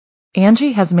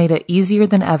Angie has made it easier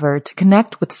than ever to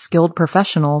connect with skilled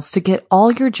professionals to get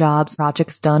all your jobs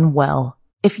projects done well.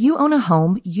 If you own a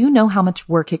home, you know how much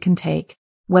work it can take,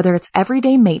 whether it's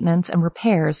everyday maintenance and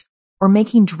repairs or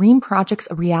making dream projects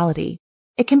a reality.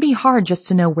 It can be hard just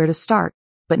to know where to start,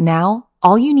 but now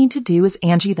all you need to do is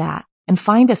Angie that and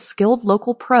find a skilled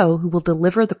local pro who will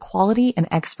deliver the quality and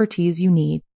expertise you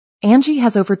need. Angie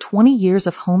has over 20 years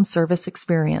of home service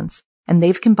experience, and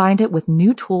they've combined it with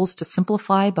new tools to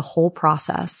simplify the whole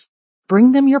process.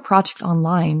 Bring them your project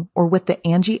online or with the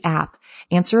Angie app,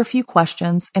 answer a few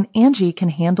questions, and Angie can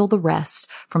handle the rest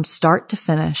from start to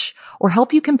finish, or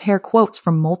help you compare quotes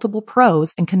from multiple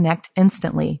pros and connect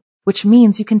instantly, which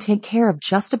means you can take care of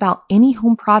just about any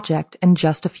home project in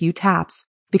just a few taps.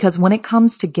 Because when it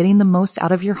comes to getting the most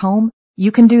out of your home,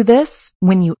 you can do this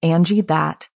when you Angie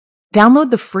that.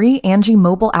 Download the free Angie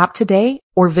mobile app today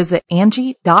or visit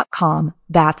Angie.com.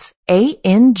 That's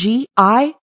ANGI.com.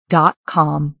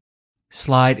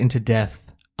 Slide into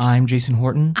Death. I'm Jason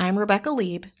Horton. I'm Rebecca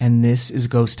Lieb. And this is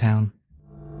Ghost Town.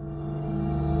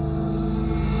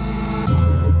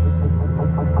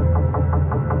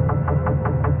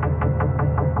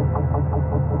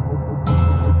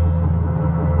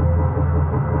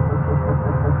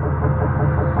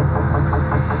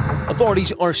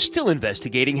 Authorities are still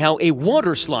investigating how a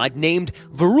water slide named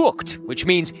Verrückt, which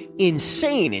means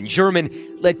insane in German,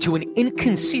 led to an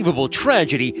inconceivable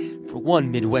tragedy for one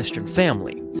Midwestern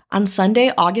family. On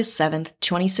Sunday, August 7th,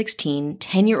 2016,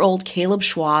 10-year-old Caleb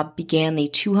Schwab began the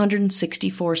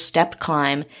 264-step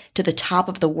climb to the top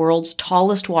of the world's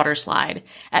tallest water slide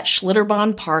at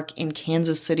Schlitterbahn Park in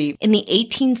Kansas City. In the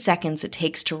 18 seconds it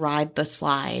takes to ride the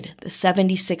slide, the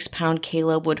 76-pound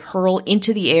Caleb would hurl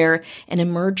into the air and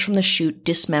emerge from the chute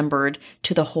dismembered,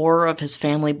 to the horror of his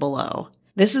family below.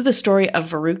 This is the story of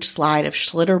Verrückt Slide of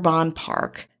Schlitterbahn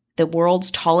Park, the world's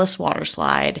tallest water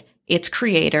slide, its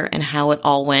creator, and how it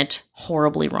all went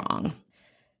horribly wrong.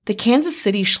 The Kansas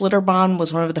City Schlitterbahn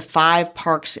was one of the 5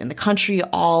 parks in the country,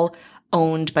 all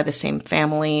owned by the same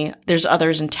family. There's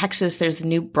others in Texas. There's the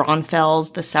New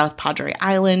Braunfels, the South Padre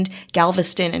Island,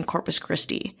 Galveston, and Corpus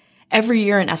Christi. Every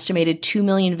year, an estimated 2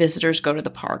 million visitors go to the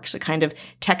parks, a kind of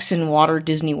Texan water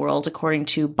Disney World, according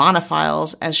to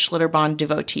Bonophiles, as Schlitterbahn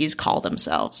devotees call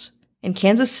themselves. In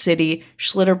Kansas City,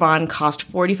 Schlitterbahn cost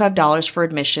 $45 for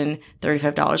admission,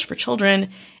 $35 for children.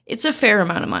 It's a fair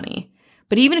amount of money.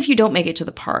 But even if you don't make it to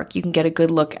the park, you can get a good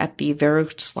look at the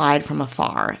Verrückt slide from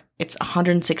afar. It's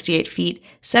 168 feet,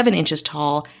 7 inches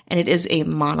tall, and it is a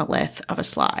monolith of a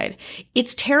slide.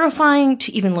 It's terrifying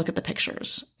to even look at the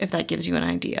pictures, if that gives you an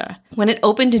idea. When it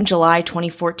opened in July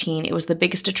 2014, it was the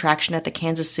biggest attraction at the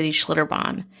Kansas City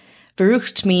Schlitterbahn.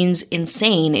 Verrückt means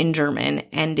insane in German,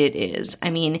 and it is. I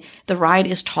mean, the ride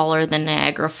is taller than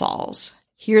Niagara Falls.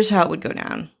 Here's how it would go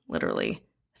down, literally.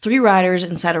 3 riders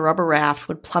inside a rubber raft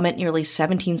would plummet nearly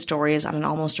 17 stories on an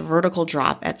almost vertical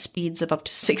drop at speeds of up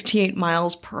to 68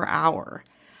 miles per hour.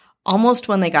 Almost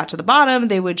when they got to the bottom,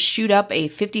 they would shoot up a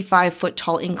 55-foot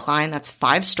tall incline that's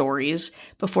 5 stories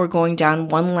before going down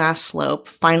one last slope,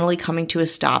 finally coming to a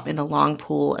stop in the long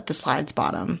pool at the slide's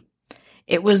bottom.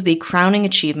 It was the crowning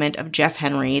achievement of Jeff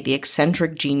Henry, the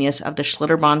eccentric genius of the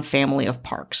Schlitterbahn family of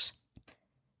parks.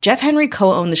 Jeff Henry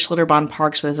co-owned the Schlitterbahn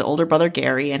Parks with his older brother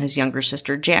Gary and his younger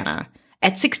sister Jana.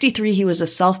 At 63, he was a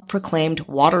self-proclaimed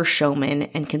water showman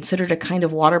and considered a kind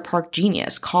of water park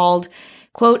genius, called,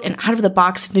 quote, an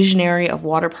out-of-the-box visionary of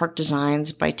water park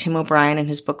designs by Tim O'Brien in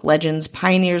his book Legends,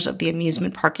 Pioneers of the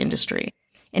Amusement Park Industry.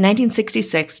 In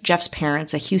 1966, Jeff's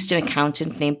parents, a Houston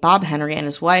accountant named Bob Henry, and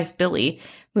his wife, Billy,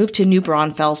 moved to New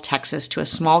Braunfels, Texas, to a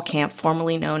small camp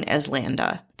formerly known as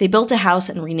Landa. They built a house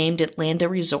and renamed it Landa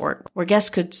Resort, where guests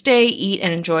could stay, eat,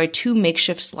 and enjoy 2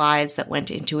 makeshift slides that went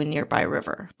into a nearby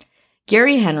river.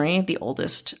 Gary Henry, the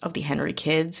oldest of the Henry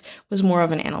kids, was more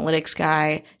of an analytics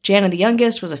guy. Jana, the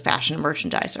youngest, was a fashion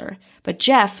merchandiser. But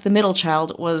Jeff, the middle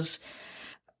child, was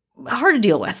hard to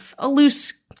deal with. A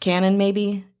loose cannon,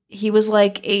 maybe. He was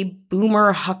like a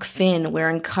boomer Huck Finn,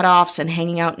 wearing cutoffs and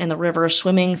hanging out in the river,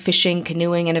 swimming, fishing,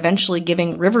 canoeing, and eventually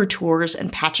giving river tours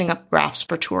and patching up rafts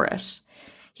for tourists.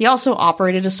 He also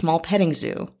operated a small petting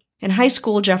zoo. In high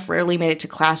school, Jeff rarely made it to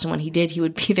class, and when he did, he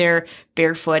would be there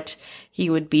barefoot. He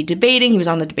would be debating, he was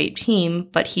on the debate team,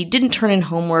 but he didn't turn in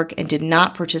homework and did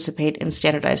not participate in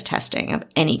standardized testing of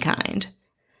any kind.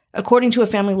 According to a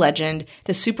family legend,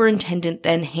 the superintendent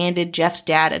then handed Jeff's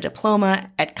dad a diploma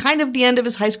at kind of the end of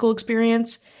his high school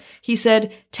experience. He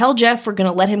said, "Tell Jeff we're going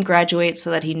to let him graduate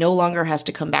so that he no longer has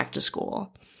to come back to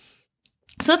school."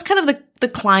 So that's kind of the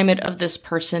climate of this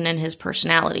person and his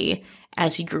personality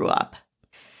as he grew up.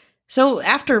 So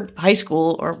after high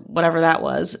school, or whatever that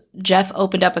was, Jeff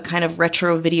opened up a kind of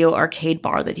retro video arcade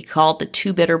bar that he called the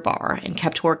Two Bitter Bar and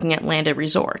kept working at Landed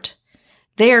Resort.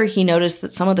 There, he noticed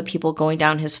that some of the people going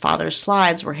down his father's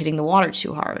slides were hitting the water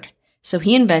too hard. So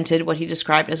he invented what he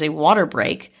described as a water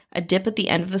break, a dip at the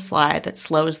end of the slide that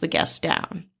slows the guests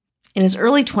down. In his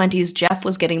early 20s, Jeff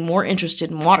was getting more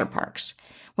interested in water parks.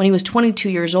 When he was 22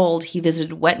 years old, he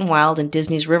visited Wet n Wild and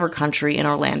Disney's River Country in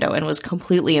Orlando and was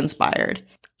completely inspired.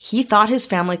 He thought his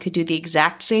family could do the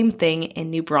exact same thing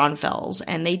in New Braunfels,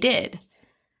 and they did.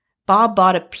 Bob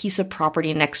bought a piece of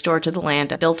property next door to the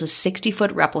land and built a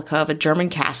 60-foot replica of a German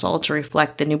castle to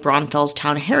reflect the New Braunfels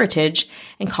town heritage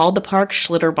and called the park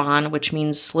Schlitterbahn, which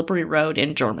means slippery road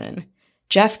in German.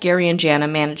 Jeff, Gary, and Jana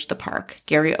managed the park.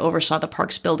 Gary oversaw the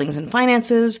park's buildings and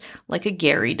finances, like a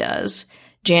Gary does.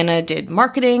 Jana did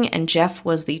marketing, and Jeff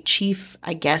was the chief,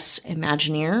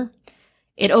 Imagineer.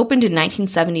 It opened in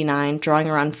 1979, drawing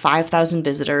around 5,000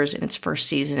 visitors in its first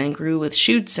season and grew with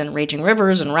chutes and raging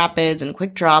rivers and rapids and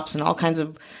quick drops and all kinds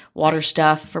of water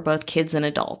stuff for both kids and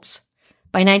adults.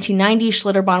 By 1990,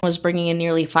 Schlitterbahn was bringing in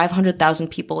nearly 500,000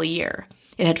 people a year.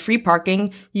 It had free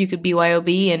parking, you could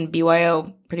BYOB and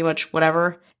BYO pretty much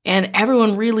whatever, and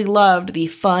everyone really loved the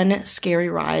fun, scary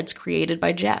rides created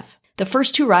by Jeff. The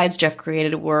first 2 rides Jeff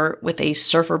created were with a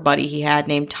surfer buddy he had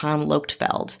named Tom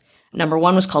Lochtfeld. Number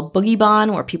 1 was called Boogie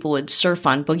Bahn, where people would surf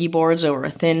on boogie boards over a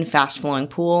thin, fast-flowing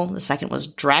pool. The second was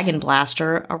Dragon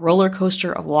Blaster, a roller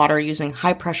coaster of water using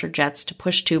high-pressure jets to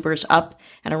push tubers up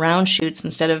and around chutes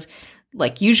instead of,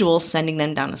 like usual, sending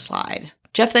them down a slide.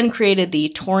 Jeff then created the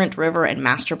Torrent River and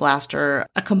Master Blaster,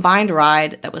 a combined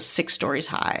ride that was 6 stories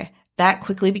high. That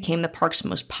quickly became the park's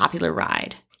most popular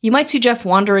ride. You might see Jeff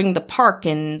wandering the park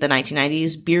in the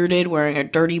 1990s, bearded, wearing a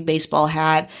dirty baseball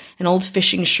hat, an old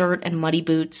fishing shirt, and muddy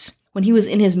boots. When he was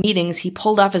in his meetings, he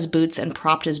pulled off his boots and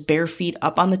propped his bare feet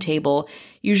up on the table,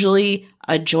 usually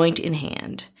a joint in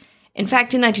hand. In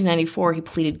fact, in 1994, he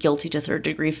pleaded guilty to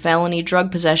third-degree felony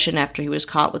drug possession after he was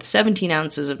caught with 17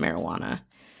 ounces of marijuana.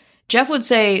 Jeff would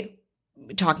say,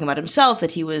 talking about himself,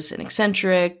 that he was an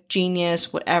eccentric,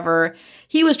 genius, whatever.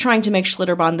 He was trying to make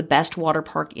Schlitterbahn the best water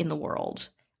park in the world.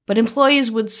 But employees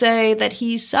would say that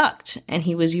he sucked, and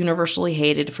he was universally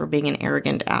hated for being an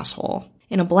arrogant asshole.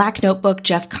 In a black notebook,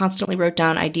 Jeff constantly wrote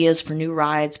down ideas for new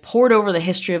rides, pored over the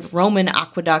history of Roman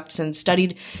aqueducts, and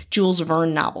studied Jules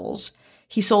Verne novels.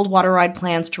 He sold water ride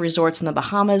plans to resorts in the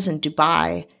Bahamas and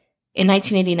Dubai. In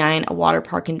 1989, a water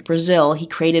park in Brazil, he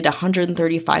created a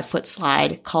 135-foot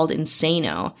slide called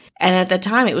Insano, and at the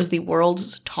time it was the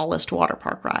world's tallest water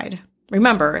park ride.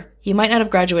 Remember, he might not have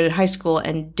graduated high school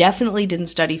and definitely didn't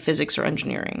study physics or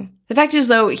engineering. The fact is,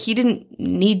 though, he didn't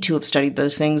need to have studied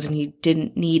those things and he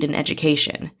didn't need an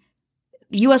education.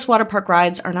 The U.S. water park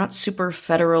rides are not super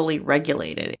federally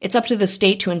regulated. It's up to the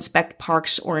state to inspect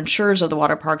parks or insurers of the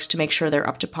water parks to make sure they're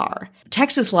up to par.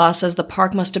 Texas law says the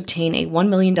park must obtain a $1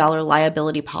 million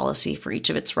liability policy for each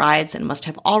of its rides and must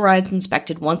have all rides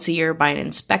inspected once a year by an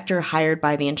inspector hired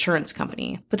by the insurance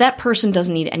company. But that person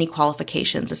doesn't need any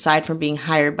qualifications aside from being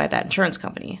hired by that insurance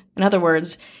company. In other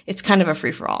words, it's kind of a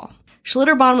free-for-all.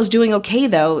 Schlitterbahn was doing okay,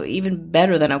 though, even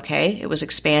better than okay. It was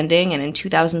expanding, and in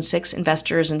 2006,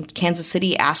 investors in Kansas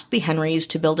City asked the Henrys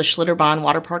to build a Schlitterbahn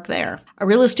water park there. A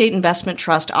real estate investment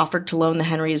trust offered to loan the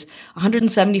Henrys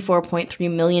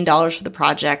 $174.3 million for the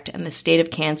project, and the state of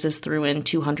Kansas threw in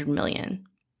 $200 million.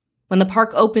 When the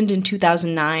park opened in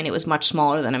 2009, it was much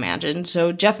smaller than imagined,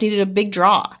 so Jeff needed a big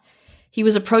draw. He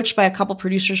was approached by a couple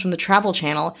producers from the Travel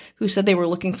Channel who said they were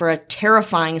looking for a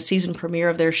terrifying season premiere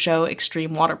of their show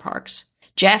Extreme Water Parks.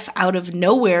 Jeff, out of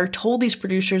nowhere, told these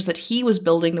producers that he was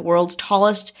building the world's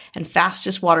tallest and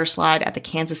fastest water slide at the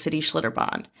Kansas City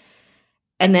Schlitterbahn.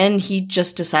 And then he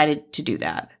just decided to do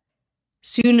that.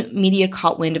 Soon, media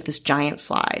caught wind of this giant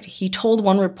slide. He told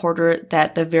one reporter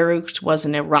that the Verrückt was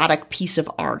an erotic piece of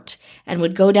art and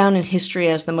would go down in history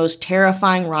as the most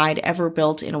terrifying ride ever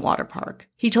built in a water park.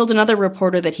 He told another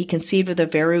reporter that he conceived of the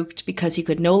Verrückt because he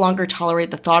could no longer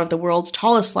tolerate the thought of the world's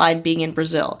tallest slide being in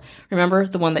Brazil. Remember,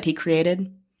 the one that he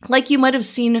created? Like you might have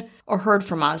seen or heard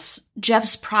from us,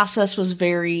 Jeff's process was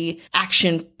very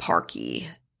action parky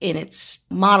in its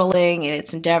modeling, in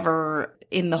its endeavor,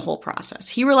 in the whole process.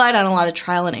 He relied on a lot of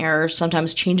trial and error,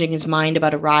 sometimes changing his mind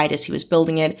about a ride as he was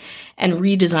building it and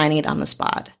redesigning it on the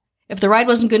spot. If the ride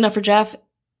wasn't good enough for Jeff,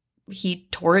 he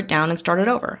tore it down and started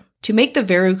over. To make the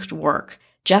Verrückt work,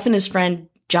 Jeff and his friend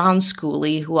John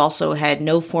Schooley, who also had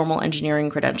no formal engineering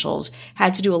credentials,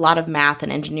 had to do a lot of math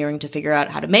and engineering to figure out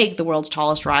how to make the world's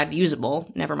tallest ride usable,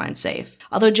 never mind safe.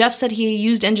 Although Jeff said he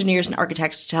used engineers and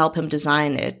architects to help him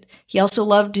design it, he also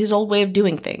loved his old way of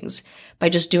doing things, by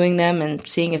just doing them and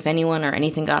seeing if anyone or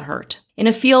anything got hurt. In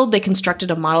a field, they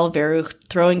constructed a model Verucht,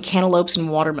 throwing cantaloupes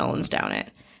and watermelons down it.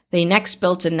 They next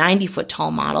built a 90-foot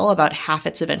tall model, about half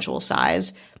its eventual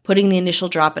size, putting the initial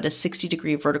drop at a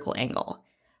 60-degree vertical angle.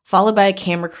 Followed by a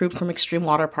camera crew from Extreme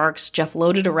Water Parks, Jeff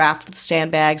loaded a raft with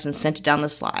sandbags and sent it down the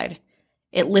slide.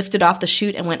 It lifted off the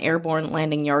chute and went airborne,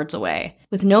 landing yards away.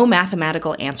 With no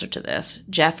mathematical answer to this,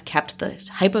 Jeff kept the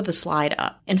hype of the slide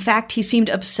up. In fact, he seemed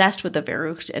obsessed with the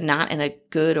Verucht and not in a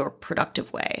good or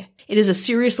productive way. It is a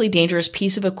seriously dangerous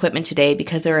piece of equipment today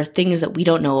because there are things that we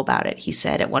don't know about it, he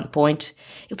said at one point.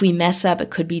 If we mess up, it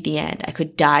could be the end. I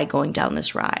could die going down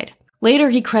this ride.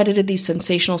 Later, he credited these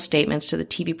sensational statements to the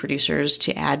TV producers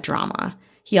to add drama.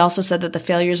 He also said that the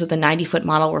failures of the 90-foot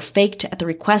model were faked at the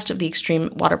request of the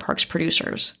Extreme Water Parks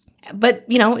producers. But,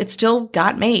 it still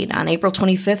got made. On April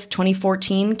 25th,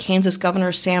 2014, Kansas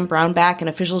Governor Sam Brownback and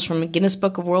officials from the Guinness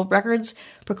Book of World Records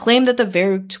proclaimed that the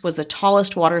Verucht was the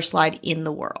tallest water slide in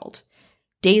the world.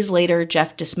 Days later,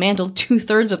 Jeff dismantled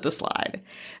 2/3 of the slide.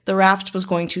 The raft was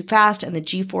going too fast, and the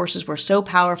G-forces were so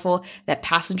powerful that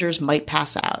passengers might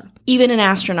pass out. Even an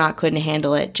astronaut couldn't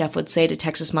handle it, Jeff would say to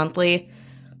Texas Monthly.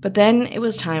 But then it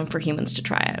was time for humans to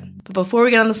try it. But before we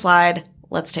get on the slide,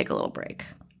 let's take a little break.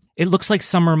 It looks like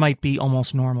summer might be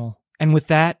almost normal. And with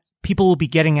that, people will be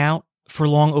getting out for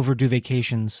long overdue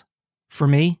vacations. For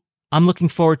me, I'm looking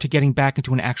forward to getting back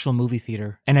into an actual movie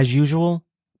theater. And as usual,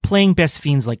 playing Best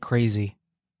Fiends like crazy.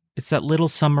 It's that little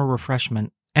summer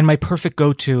refreshment. And my perfect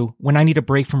go-to when I need a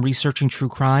break from researching true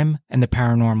crime and the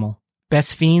paranormal.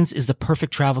 Best Fiends is the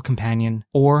perfect travel companion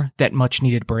or that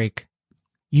much-needed break.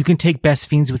 You can take Best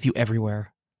Fiends with you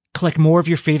everywhere. Collect more of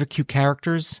your favorite cute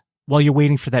characters while you're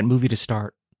waiting for that movie to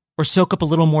start. Or soak up a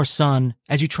little more sun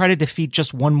as you try to defeat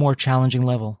just one more challenging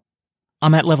level.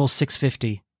 I'm at level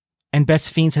 650, and Best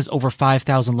Fiends has over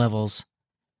 5,000 levels,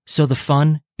 so the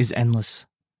fun is endless.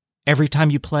 Every time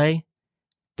you play,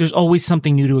 there's always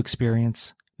something new to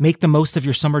experience. Make the most of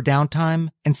your summer downtime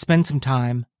and spend some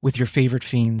time with your favorite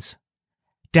fiends.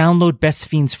 Download Best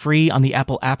Fiends free on the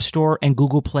Apple App Store and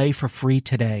Google Play for free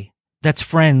today. That's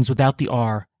friends without the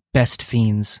R, Best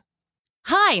Fiends.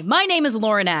 Hi, my name is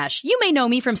Lauren Ash. You may know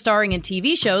me from starring in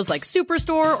TV shows like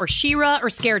Superstore or She-Ra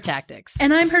or Scare Tactics.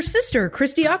 And I'm her sister,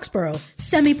 Christy Oxborough,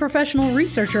 semi-professional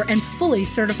researcher and fully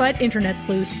certified internet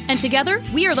sleuth. And together,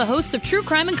 we are the hosts of True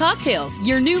Crime and Cocktails,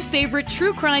 your new favorite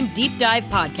true crime deep dive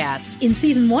podcast. In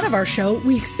season 1 of our show,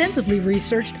 we extensively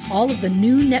researched all of the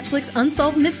new Netflix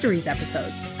Unsolved Mysteries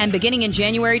episodes. And beginning in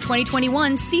January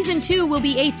 2021, season 2 will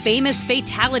be a famous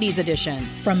fatalities edition.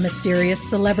 From mysterious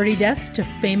celebrity deaths to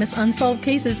famous unsolved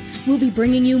cases, we'll be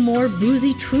bringing you more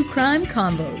boozy true crime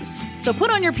convos. So put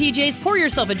on your PJs, pour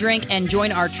yourself a drink, and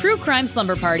join our true crime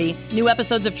slumber party. New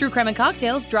episodes of True Crime and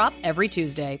Cocktails drop every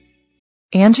Tuesday.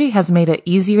 Angie has made it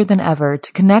easier than ever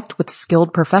to connect with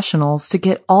skilled professionals to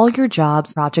get all your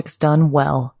jobs projects done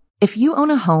well. If you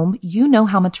own a home, you know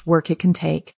how much work it can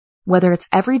take, whether it's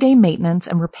everyday maintenance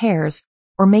and repairs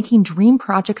or making dream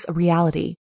projects a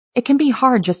reality. It can be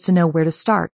hard just to know where to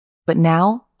start, but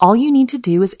now all you need to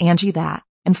do is Angie that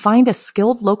and find a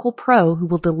skilled local pro who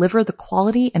will deliver the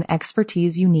quality and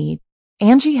expertise you need.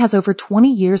 Angie has over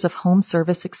 20 years of home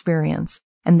service experience,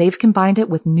 and they've combined it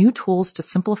with new tools to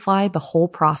simplify the whole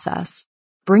process.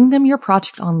 Bring them your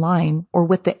project online or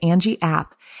with the Angie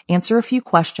app, answer a few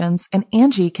questions, and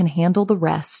Angie can handle the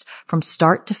rest from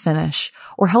start to finish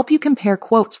or help you compare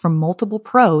quotes from multiple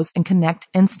pros and connect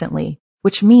instantly,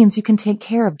 which means you can take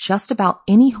care of just about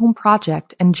any home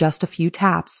project in just a few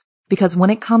taps. Because when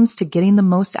it comes to getting the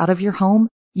most out of your home,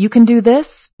 you can do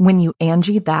this when you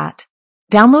Angie that.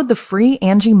 Download the free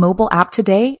Angie mobile app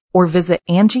today or visit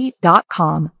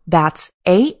Angie.com. That's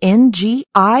ANGI.com.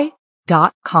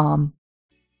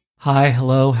 Hi,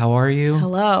 hello, how are you?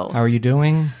 Hello. How are you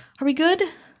doing? Are we good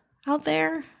out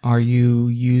there? Are you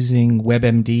using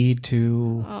WebMD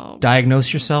to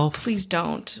diagnose yourself? Please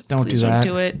don't. Don't Please do that.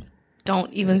 Don't do it.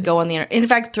 Don't even go on the internet. In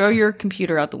fact, throw your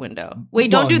computer out the window. Wait,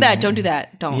 don't do that. Don't do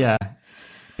that. Don't. Yeah.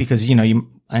 Because,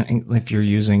 if you're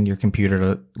using your computer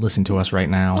to listen to us right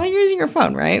now. Well, you're using your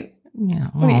phone, right? Yeah.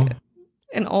 What are Well, you,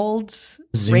 an old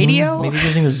Zune? radio? Maybe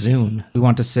using a Zune. We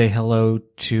want to say hello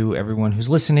to everyone who's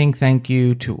listening. Thank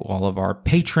you to all of our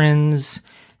patrons.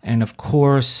 And of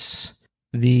course,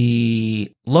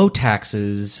 the low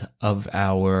taxes of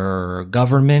our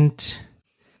government.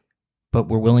 But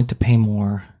we're willing to pay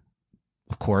more,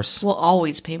 of course. We'll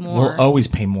always pay more. We'll always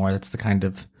pay more. That's the kind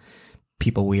of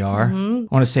people we are. I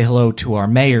want to say hello to our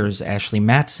mayors, Ashley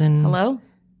Matson. Hello?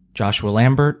 Joshua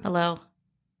Lambert. Hello?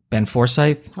 Ben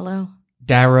Forsyth. Hello?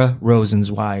 Dara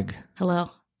Rosenzweig. Hello?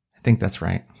 I think that's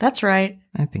right. That's right.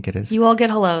 I think it is. You all get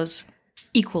hellos.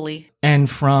 Equally. And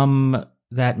from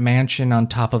that mansion on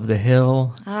top of the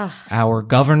hill, Ah, our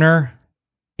governor,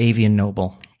 Avian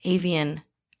Noble. Avian.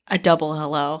 A double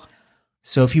hello.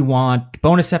 So if you want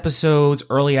bonus episodes,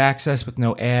 early access with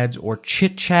no ads or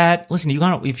chit chat, listen,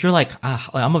 if you're like,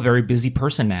 I'm a very busy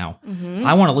person now.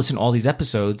 I want to listen to all these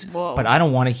episodes, Whoa. but I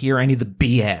don't want to hear any of the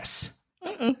BS.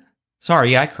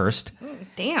 Sorry, I cursed.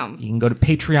 Damn. You can go to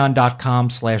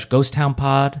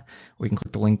patreon.com/ghosttownpod, or you can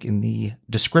click the link in the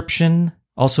description.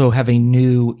 Also have a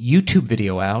new YouTube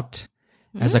video out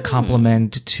as a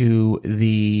compliment to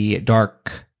the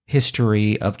dark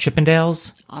history of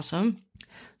Chippendales. Awesome.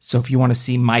 So if you want to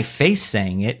see my face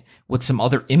saying it with some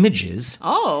other images,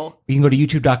 Oh. you can go to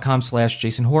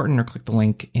youtube.com/Jason Horton or click the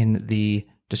link in the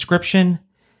description.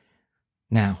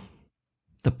 Now,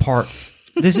 the part...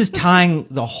 This is tying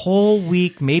the whole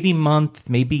week, maybe month,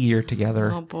 maybe year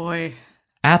together. Oh, boy.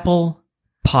 Apple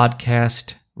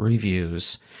Podcast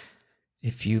reviews.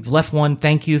 If you've left one,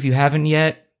 thank you. If you haven't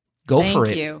yet, go for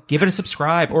Thank it. you. Give it a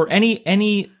subscribe. Or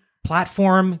any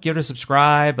platform, give it a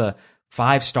subscribe.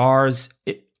 5 stars.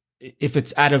 If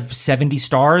it's out of 70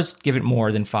 stars, give it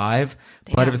more than 5.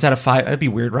 Damn. But if it's out of 5, that'd be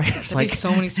weird, right? It's That'd be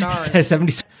so many stars.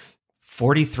 70,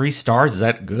 43 stars. Is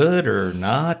that good or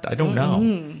not? I don't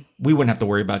know. We wouldn't have to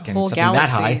worry about getting Whole something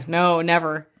galaxy. that high. No,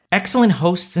 never. Excellent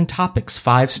hosts and topics,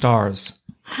 5 stars.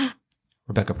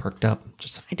 Rebecca perked up.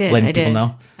 Just letting people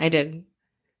know. I did.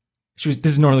 This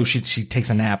is normally she takes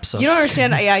a nap. So You don't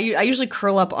understand. Yeah, I usually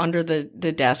curl up under the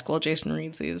desk while Jason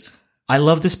reads these. I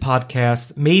love this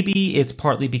podcast. Maybe it's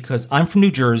partly because I'm from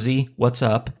New Jersey. What's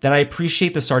up? That I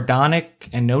appreciate the sardonic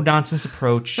and no nonsense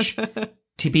approach.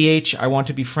 TBH, I want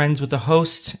to be friends with the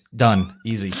host. Done.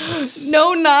 Easy.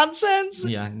 No nonsense?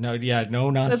 No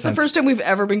nonsense. That's the first time we've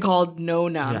ever been called no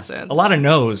nonsense. A lot of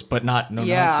no's, but not no nonsense.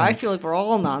 Yeah, I feel like we're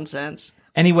all nonsense.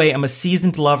 Anyway, I'm a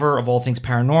seasoned lover of all things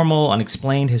paranormal,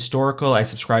 unexplained, historical. I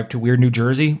subscribe to Weird New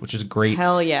Jersey, which is great.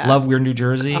 Hell yeah. Love Weird New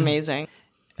Jersey. Amazing.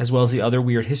 As well as the other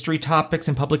weird history topics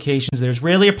and publications. There's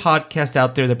rarely a podcast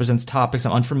out there that presents topics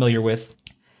I'm unfamiliar with.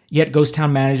 Yet Ghost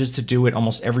Town manages to do it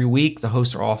almost every week. The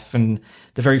hosts are often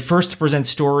the very first to present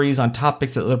stories on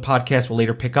topics that other podcasts will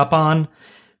later pick up on,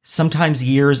 sometimes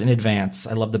years in advance.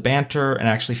 I love the banter and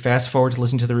actually fast forward to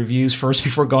listen to the reviews first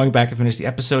before going back and finish the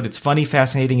episode. It's funny,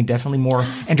 fascinating, and definitely more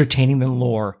entertaining than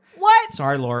lore. What?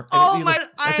 Sorry, Lore. Oh my!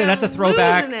 That's a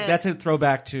throwback. Losing it. That's a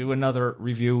throwback to another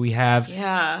review we have.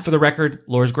 Yeah. For the record,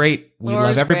 Lore's great. We Lore's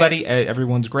love everybody. great.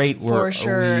 Everyone's great. For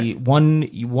sure. We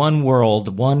one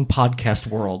world, one podcast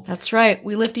world. That's right.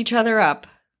 We lift each other up.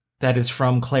 That is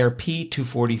from Claire P.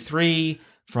 243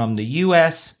 from the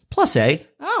U.S. plus A.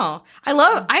 Oh,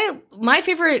 my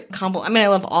favorite compliment. I mean, I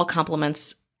love all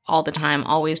compliments all the time,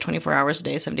 always 24 hours a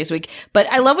day, 7 days a week.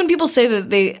 But I love when people say that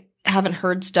they haven't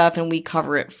heard stuff and we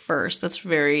cover it first. That's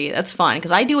fun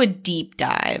because I do a deep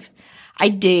dive. I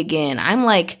dig in.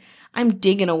 I'm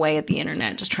digging away at the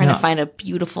internet, just trying to find a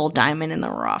beautiful diamond in the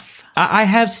rough. I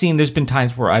have seen, there's been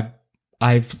times where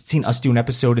I've seen us do an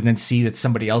episode and then see that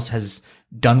somebody else has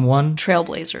done one.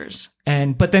 Trailblazers.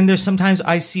 But then there's sometimes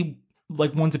I see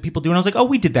like ones that people do and I was like, oh,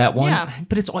 we did that one. Yeah.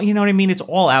 But it's all, you know what I mean? It's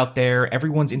all out there.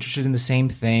 Everyone's interested in the same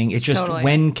thing. It's just Totally.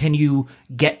 when can you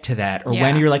get to that? Or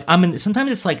when Yeah. you're like,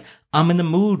 sometimes it's like, I'm in the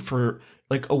mood for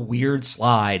like a weird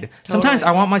slide. Sometimes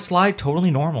I want my slide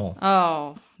totally normal.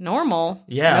 Oh, normal.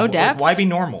 Yeah. No like, depths. why be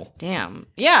normal? Damn.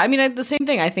 Yeah, I mean, the same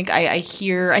thing. I think I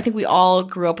think we all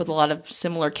grew up with a lot of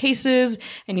similar cases,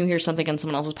 and you hear something on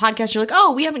someone else's podcast, you're like,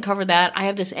 oh, we haven't covered that. I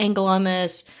have this angle on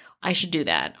this. I should do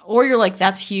that. Or you're like,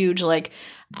 that's huge. Like,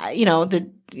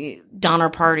 the Donner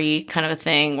Party kind of a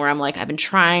thing where I'm like, I've been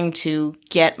trying to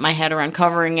get my head around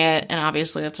covering it, and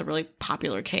obviously that's a really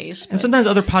popular case. And sometimes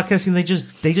other podcasting, they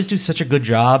just do such a good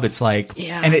job. It's like,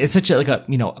 Yeah. and it's such a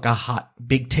a hot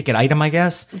big ticket item, I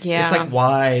guess. Yeah. It's like,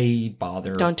 why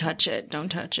bother? Don't touch it. Don't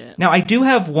touch it. Now, I do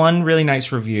have one really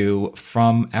nice review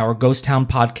from our Ghost Town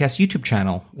Podcast YouTube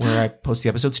channel where I post the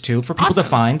episodes too for people to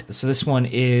find. So this one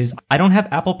is, I don't have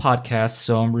Apple Podcasts,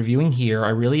 so I'm reviewing here. I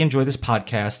really enjoy this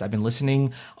podcast. I've been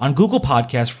listening on Google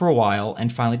Podcasts for a while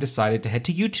and finally decided to head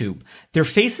to YouTube. Their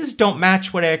faces don't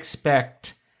match what I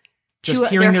expect. Just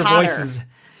hearing they're their hotter. voices.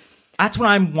 That's what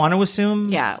I want to assume.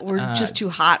 Yeah, we're just too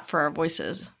hot for our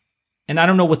voices. And I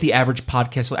don't know what the average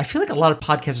podcast. I feel like a lot of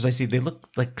podcasters I see, they look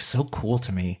like so cool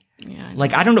to me. Yeah.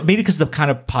 Like, I don't know, maybe because the kind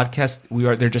of podcast we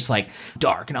are, they're just like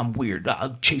dark and I'm weird.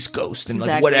 I'll chase ghost and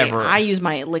like whatever. I use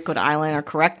my liquid eyeliner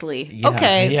correctly. Yeah,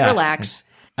 Okay, yeah. relax.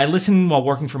 I listen while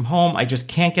working from home. I just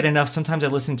can't get enough. Sometimes I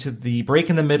listen to the break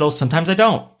in the middle. Sometimes I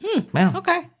don't. Yeah.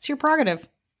 Okay. It's your prerogative.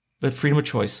 But freedom of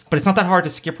choice. But it's not that hard to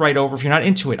skip right over if you're not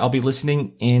into it. I'll be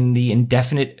listening in the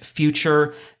indefinite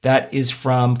future. That is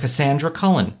from Cassandra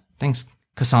Cullen. Thanks,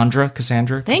 Cassandra.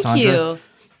 Thank you.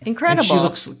 Incredible. And she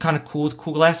looks kind of cool with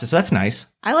cool glasses. So that's nice.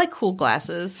 I like cool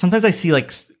glasses. Sometimes I see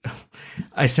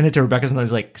I send it to Rebecca.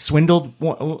 Sometimes Swindled,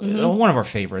 one of our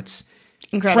favorites.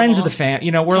 Incredible. Friends of the fam,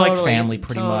 we're Totally, like family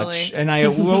pretty much. And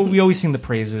we always sing the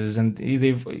praises, and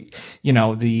they've,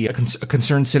 a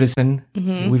concerned citizen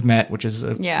we've met, which is,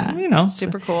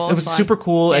 super cool. It was super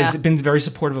cool. Yeah. Has been very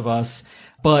supportive of us.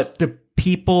 But the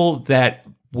people that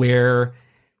wear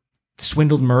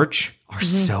Swindled merch are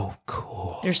so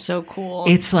cool. They're so cool.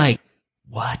 It's like,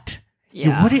 what?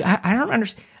 Yeah. I don't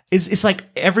understand. It's like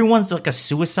everyone's like a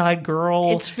suicide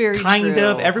girl. It's very kind true.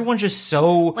 of. Everyone's just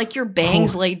so like your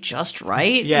bangs laid just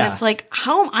right. Yeah. And it's like,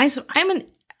 how am I'm an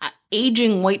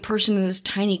aging white person in this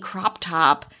tiny crop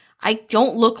top. I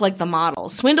don't look like the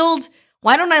models. Swindled.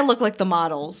 Why don't I look like the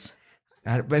models?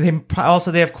 But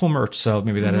they have cool merch, so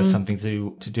maybe that has something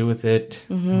to do with it.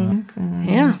 Okay.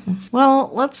 Yeah. Well,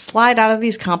 let's slide out of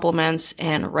these compliments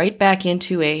and right back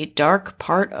into a dark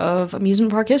part of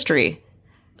amusement park history,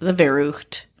 the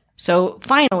Verrucht. So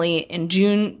finally, in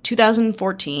June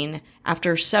 2014,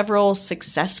 after several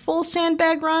successful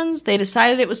sandbag runs, they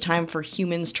decided it was time for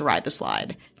humans to ride the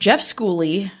slide. Jeff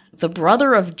Schooley, the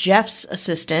brother of Jeff's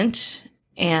assistant,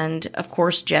 and of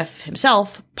course Jeff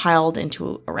himself, piled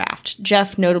into a raft.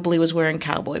 Jeff notably was wearing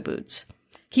cowboy boots.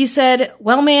 He said,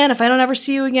 "Well, man, if I don't ever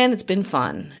see you again, it's been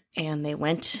fun." And they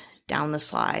went down the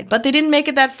slide. But they didn't make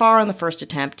it that far on the first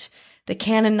attempt. The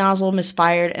cannon nozzle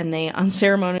misfired and they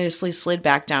unceremoniously slid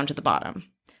back down to the bottom.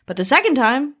 But the second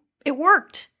time, it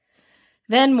worked.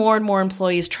 Then more and more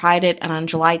employees tried it, and on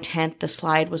July 10th, the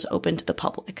slide was open to the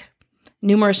public.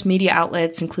 Numerous media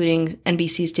outlets, including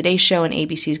NBC's Today Show and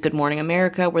ABC's Good Morning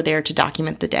America, were there to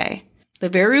document the day. The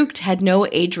Verrucht had no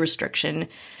age restriction,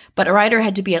 but a rider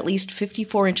had to be at least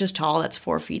 54 inches tall, that's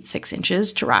 4 feet 6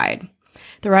 inches, to ride.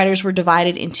 The riders were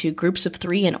divided into groups of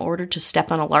 3 in order to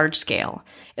step on a large scale.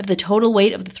 If the total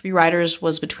weight of the 3 riders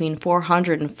was between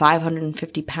 400 and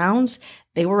 550 pounds,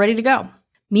 they were ready to go.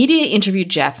 Media interviewed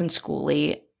Jeff and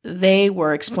Schooley. They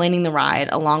were explaining the ride,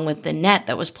 along with the net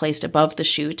that was placed above the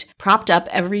chute, propped up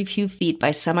every few feet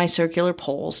by semicircular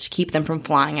poles to keep them from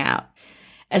flying out.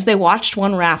 As they watched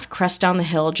one raft crest down the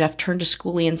hill, Jeff turned to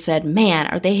Schooley and said, "Man,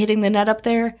 are they hitting the net up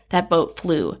there? That boat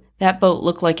flew. That boat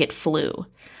looked like it flew."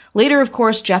 Later, of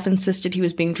course, Jeff insisted he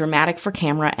was being dramatic for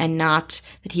camera and not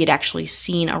that he had actually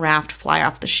seen a raft fly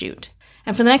off the chute.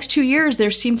 And for the next 2 years,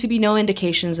 there seemed to be no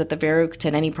indications that the Verrucht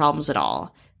had any problems at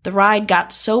all. The ride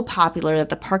got so popular that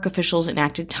the park officials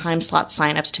enacted time slot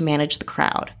signups to manage the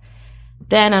crowd.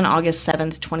 Then, on August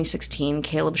 7th, 2016,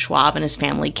 Caleb Schwab and his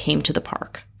family came to the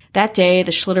park. That day,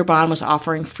 the Schlitterbahn was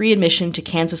offering free admission to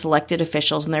Kansas elected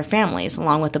officials and their families,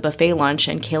 along with a buffet lunch,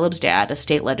 and Caleb's dad, a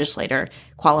state legislator,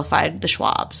 qualified the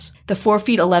Schwabs. The 4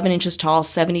 feet 11 inches tall,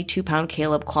 72-pound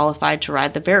Caleb qualified to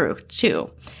ride the Verrucht, too.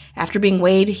 After being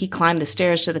weighed, he climbed the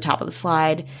stairs to the top of the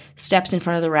slide, stepped in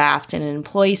front of the raft, and an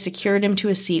employee secured him to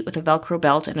a seat with a Velcro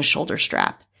belt and a shoulder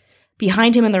strap.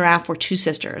 Behind him in the raft were 2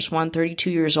 sisters, one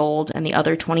 32 years old and the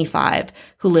other 25,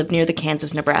 who lived near the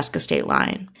Kansas-Nebraska state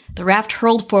line. The raft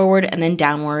hurled forward and then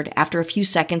downward. After a few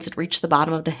seconds, it reached the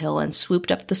bottom of the hill and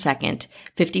swooped up the second,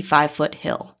 55-foot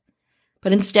hill.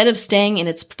 But instead of staying in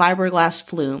its fiberglass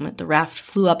flume, the raft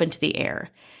flew up into the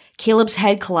air. Caleb's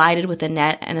head collided with a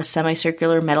net and a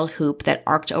semicircular metal hoop that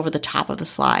arced over the top of the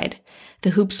slide.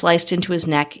 The hoop sliced into his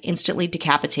neck, instantly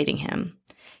decapitating him.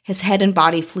 His head and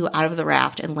body flew out of the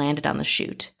raft and landed on the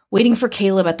chute. Waiting for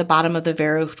Caleb at the bottom of the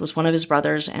Verrucht was one of his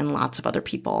brothers and lots of other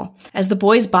people. As the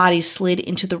boy's body slid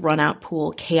into the run-out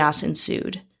pool, chaos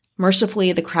ensued.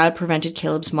 Mercifully, the crowd prevented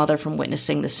Caleb's mother from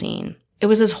witnessing the scene. It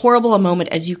was as horrible a moment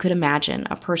as you could imagine,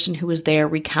 a person who was there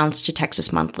recounts to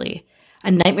Texas Monthly. A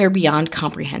nightmare beyond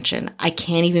comprehension. I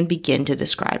can't even begin to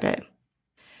describe it.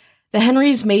 The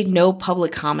Henrys made no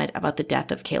public comment about the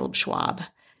death of Caleb Schwab.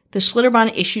 The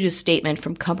Schlitterbahn issued a statement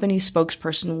from company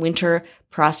spokesperson Winter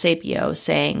Prosapio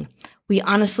saying, "We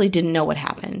honestly didn't know what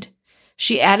happened."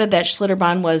 She added that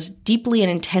Schlitterbahn was deeply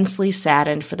and intensely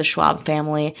saddened for the Schwab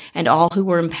family and all who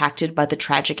were impacted by the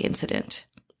tragic incident.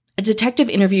 A detective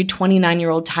interviewed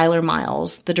 29-year-old Tyler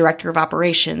Miles, the director of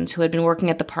operations, who had been working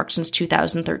at the park since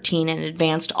 2013 and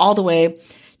advanced all the way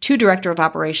to director of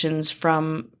operations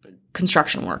from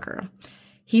construction worker.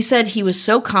 He said he was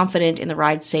so confident in the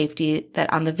ride's safety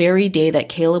that on the very day that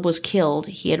Caleb was killed,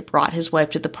 he had brought his wife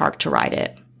to the park to ride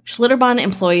it. Schlitterbahn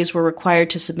employees were required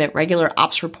to submit regular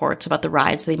ops reports about the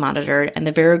rides they monitored, and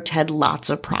the Verrückt had lots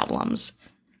of problems.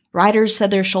 Riders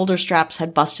said their shoulder straps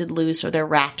had busted loose or their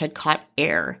raft had caught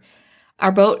air.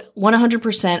 Our boat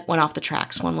 100% went off the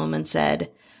tracks, one woman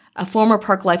said. A former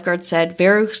park lifeguard said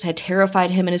Verrückt had terrified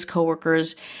him and his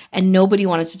coworkers, and nobody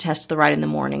wanted to test the ride in the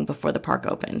morning before the park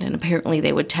opened. And apparently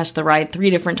they would test the ride 3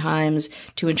 different times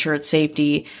to ensure its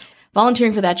safety.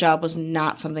 Volunteering for that job was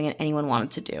not something that anyone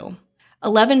wanted to do.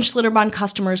 11 Schlitterbahn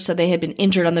customers said they had been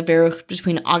injured on the Verrückt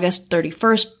between August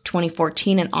 31st,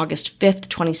 2014 and August 5th,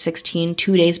 2016,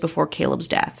 2 days before Caleb's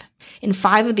death. In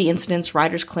 5 of the incidents,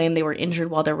 riders claimed they were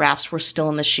injured while their rafts were still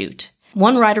in the chute.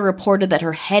 One rider reported that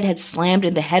her head had slammed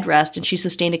in the headrest and she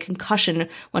sustained a concussion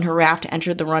when her raft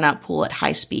entered the runout pool at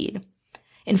high speed.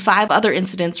 In 5 other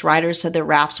incidents, riders said their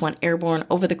rafts went airborne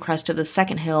over the crest of the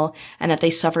second hill and that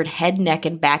they suffered head, neck,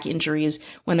 and back injuries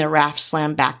when their raft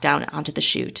slammed back down onto the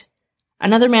chute.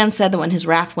 Another man said that when his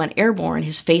raft went airborne,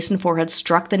 his face and forehead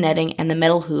struck the netting and the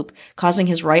metal hoop, causing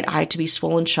his right eye to be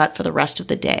swollen shut for the rest of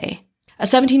the day. A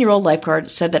 17-year-old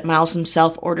lifeguard said that Miles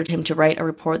himself ordered him to write a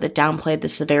report that downplayed the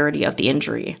severity of the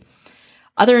injury.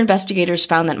 Other investigators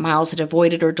found that Miles had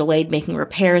avoided or delayed making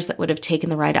repairs that would have taken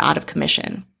the ride out of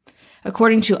commission.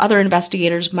 According to other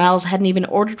investigators, Miles hadn't even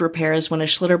ordered repairs when a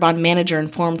Schlitterbahn manager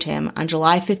informed him on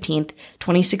July 15,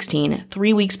 2016,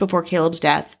 3 weeks before Caleb's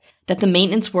death, that the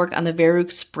maintenance work on the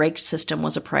Verrückt's brake system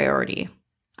was a priority.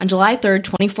 On July 3,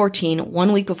 2014,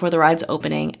 1 week before the ride's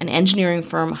opening, an engineering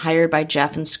firm hired by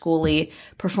Jeff and Schooley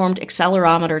performed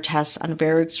accelerometer tests on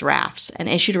Verrückt's rafts and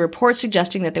issued a report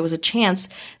suggesting that there was a chance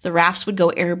the rafts would go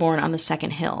airborne on the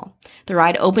second hill. The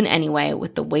ride opened anyway,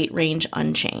 with the weight range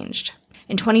unchanged.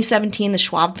 In 2017, the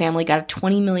Schwab family got a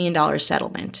 $20 million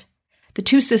settlement. The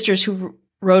 2 sisters who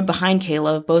rode behind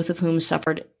Caleb, both of whom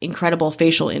suffered incredible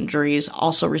facial injuries,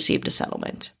 also received a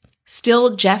settlement.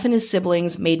 Still, Jeff and his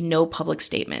siblings made no public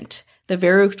statement. The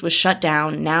Verrückt was shut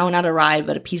down, now not a ride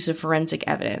but a piece of forensic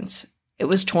evidence. It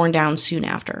was torn down soon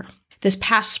after. This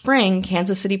past spring,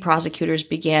 Kansas City prosecutors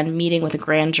began meeting with a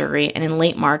grand jury, and in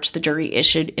late March, the jury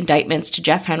issued indictments to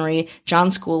Jeff Henry, John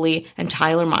Schooley, and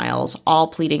Tyler Miles, all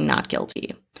pleading not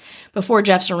guilty. Before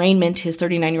Jeff's arraignment, his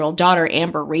 39-year-old daughter,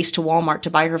 Amber, raced to Walmart to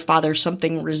buy her father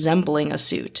something resembling a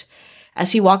suit.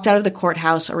 As he walked out of the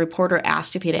courthouse, a reporter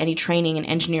asked if he had any training in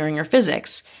engineering or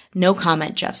physics. No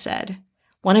comment, Jeff said.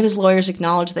 One of his lawyers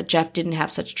acknowledged that Jeff didn't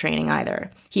have such training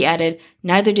either. He added,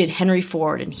 "Neither did Henry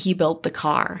Ford, and he built the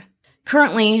car."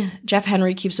 Currently, Jeff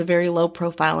Henry keeps a very low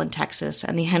profile in Texas,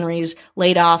 and the Henrys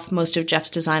laid off most of Jeff's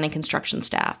design and construction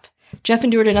staff. Jeff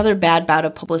endured another bad bout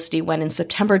of publicity when in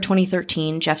September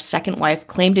 2013, Jeff's second wife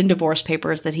claimed in divorce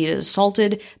papers that he had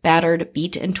assaulted, battered,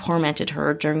 beat, and tormented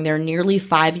her during their nearly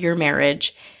 5-year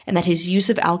marriage, and that his use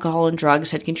of alcohol and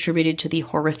drugs had contributed to the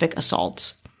horrific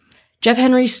assaults. Jeff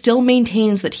Henry still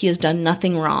maintains that he has done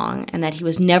nothing wrong and that he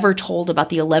was never told about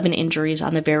the 11 injuries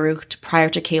on the Verrückt prior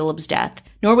to Caleb's death,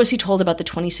 nor was he told about the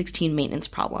 2016 maintenance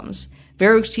problems.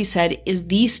 Verrückt, he said, is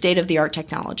the state-of-the-art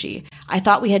technology. I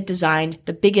thought we had designed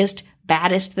the biggest,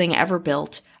 baddest thing ever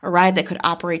built, a ride that could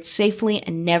operate safely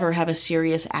and never have a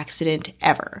serious accident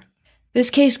ever.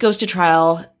 This case goes to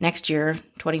trial next year,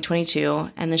 2022,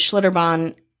 and the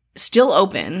Schlitterbahn, still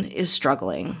open, is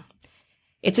struggling.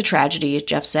 It's a tragedy,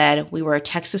 Jeff said. We were a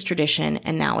Texas tradition,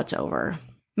 and now it's over.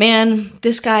 Man,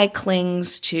 this guy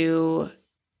clings to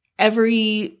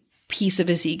every piece of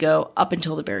his ego up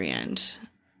until the very end.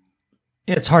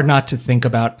 It's hard not to think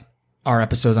about our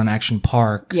episodes on Action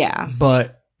Park. Yeah.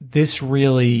 But this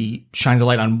really shines a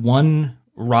light on one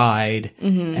ride,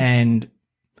 and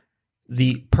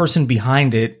the person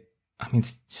behind it, I mean,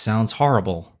 sounds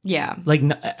horrible. Yeah. Like,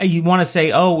 you want to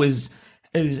say, oh, is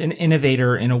an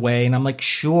innovator in a way, and I'm like,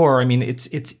 sure. I mean,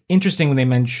 it's interesting when they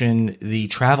mention the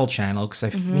Travel Channel, because I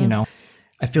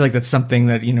feel like that's something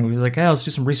that, you're like, oh, let's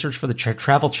do some research for the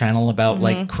Travel Channel about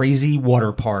like crazy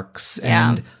water parks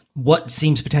and what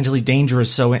seems potentially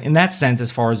dangerous. So in that sense, as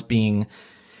far as being,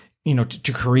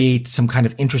 to create some kind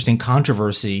of interesting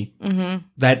controversy,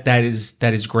 that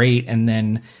is great. And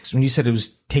then when you said it was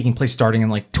taking place starting in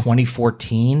like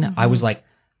 2014, I was like,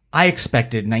 I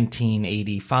expected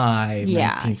 1985,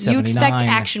 1979. You expect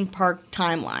Action Park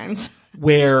timelines.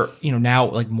 Where, now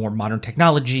like more modern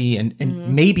technology and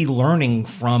maybe learning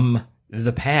from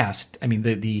the past. I mean,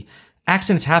 the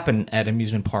accidents happen at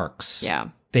amusement parks. Yeah.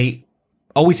 They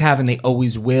always have and they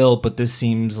always will, but this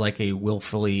seems like a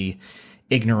willfully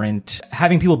ignorant,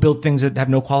 having people build things that have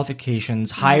no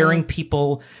qualifications, hiring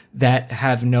people that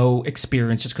have no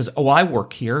experience just because, I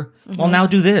work here. Well, now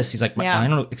do this. He's like, I don't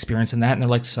know experience in that. And they're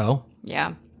like, so?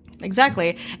 Yeah.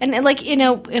 exactly. And like in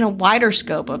a wider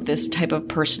scope of this type of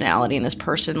personality and this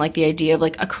person, like the idea of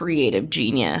like a creative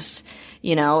genius,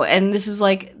 and this is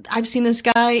like, I've seen this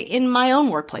guy in my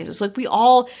own workplaces. Like we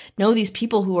all know these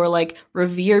people who are like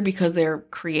revered because they're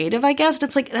creative, I guess. And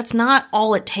it's like, that's not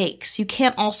all it takes. You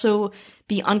can't also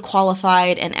be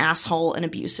unqualified and asshole and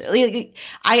abusive.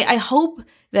 I hope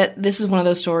that this is one of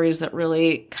those stories that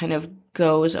really kind of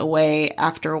goes away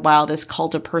after a while, this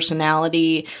cult of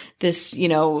personality, this,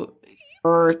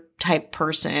 type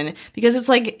person, because it's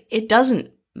like, it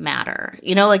doesn't matter,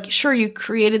 like, sure, you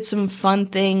created some fun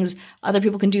things, other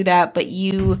people can do that, but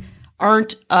you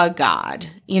aren't a god,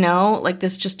 like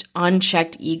this just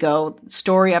unchecked ego,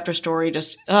 story after story,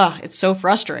 just, it's so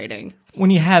frustrating. When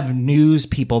you have news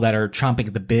people that are chomping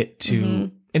at the bit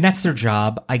to, and that's their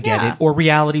job, I get it, or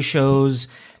reality shows,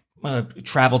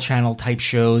 Travel Channel type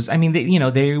shows. I mean,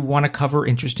 they want to cover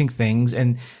interesting things,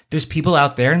 and there's people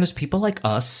out there, and there's people like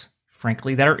us,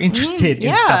 frankly, that are interested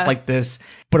in stuff like this,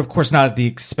 but of course not at the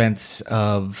expense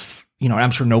of,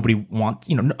 I'm sure nobody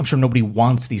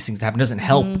wants these things to happen. It doesn't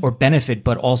help or benefit,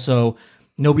 but also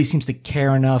nobody seems to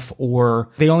care enough,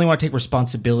 or they only want to take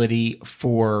responsibility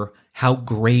for how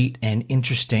great and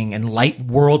interesting and light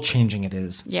world changing it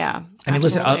is. Yeah. I mean,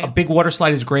 listen, a big water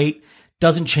slide is great.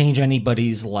 Doesn't change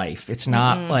anybody's life. It's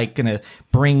not like going to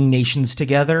bring nations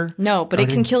together. No, but it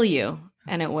can kill you,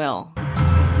 and it will.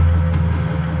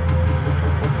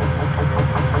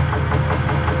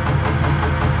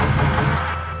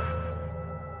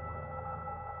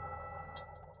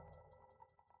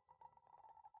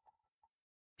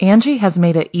 Angie has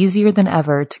made it easier than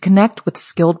ever to connect with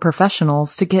skilled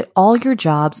professionals to get all your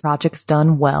jobs projects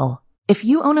done well. If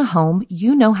you own a home,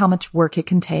 you know how much work it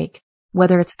can take,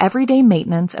 whether it's everyday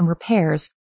maintenance and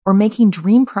repairs or making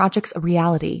dream projects a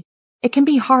reality. It can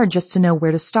be hard just to know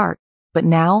where to start, but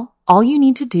now all you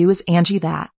need to do is Angie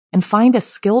that and find a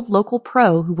skilled local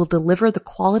pro who will deliver the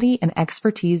quality and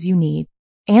expertise you need.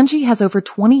 Angie has over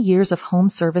 20 years of home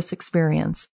service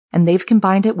experience, and they've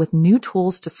combined it with new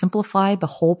tools to simplify the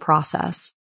whole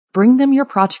process. Bring them your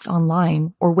project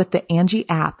online or with the Angie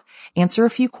app, answer a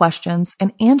few questions,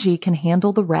 and Angie can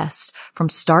handle the rest from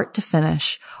start to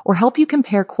finish, or help you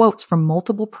compare quotes from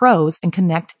multiple pros and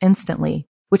connect instantly,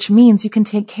 which means you can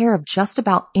take care of just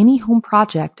about any home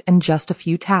project in just a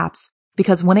few taps.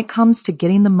 Because when it comes to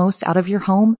getting the most out of your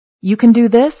home, you can do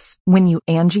this when you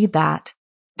Angie that.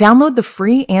 Download the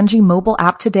free Angie mobile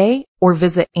app today or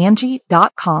visit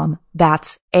Angie.com.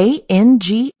 That's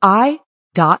ANGI.com.